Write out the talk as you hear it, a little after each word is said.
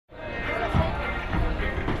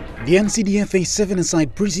The NCDFA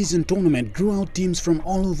 7-a-side preseason tournament drew out teams from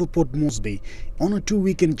all over Port Moresby on a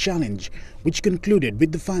two-weekend challenge, which concluded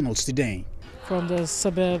with the finals today. From the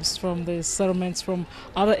suburbs, from the settlements, from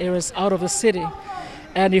other areas out of the city.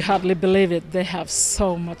 And you hardly believe it, they have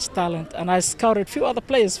so much talent. And I scouted a few other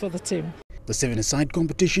players for the team. The 7-a-side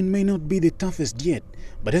competition may not be the toughest yet,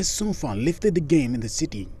 but has so far lifted the game in the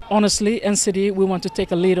city. Honestly, NCD, we want to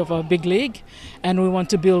take a lead of our big league, and we want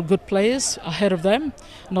to build good players ahead of them,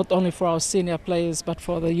 not only for our senior players, but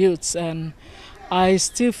for the youths. And I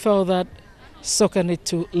still feel that soccer needs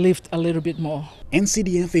to lift a little bit more.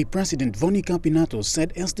 NCDFA President Vonnie Kapi Natto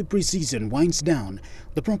said as the pre-season winds down,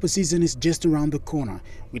 the proper season is just around the corner,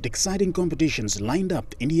 with exciting competitions lined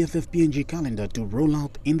up in the FFPNG calendar to roll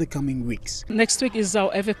out in the coming weeks. Next week is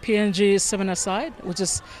our FFPNG 7-a-side, which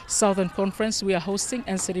is Southern Conference. We are hosting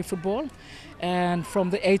NCD Football, and from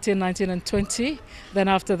the 18, 19 and 20, then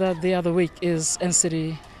after that the other week is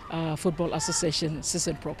NCD Football Association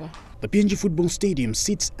season proper. The PNG Football Stadium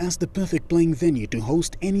sits as the perfect playing venue to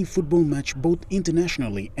host any football match both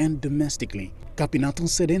internationally and domestically. Kapi Natto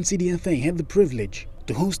said NCDFA had the privilege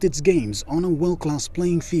to host its games on a world-class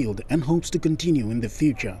playing field and hopes to continue in the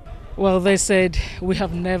future. Well, they said we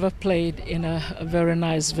have never played in a very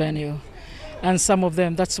nice venue, and some of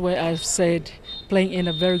them, that's where I've said, playing in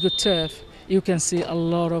a very good turf, you can see a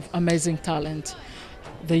lot of amazing talent,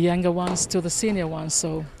 the younger ones to the senior ones.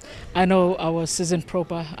 So I know our season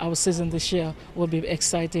this year will be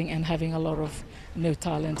exciting and having a lot of new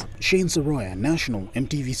talent. Shane Soroya, National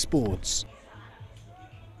EMTV Sports.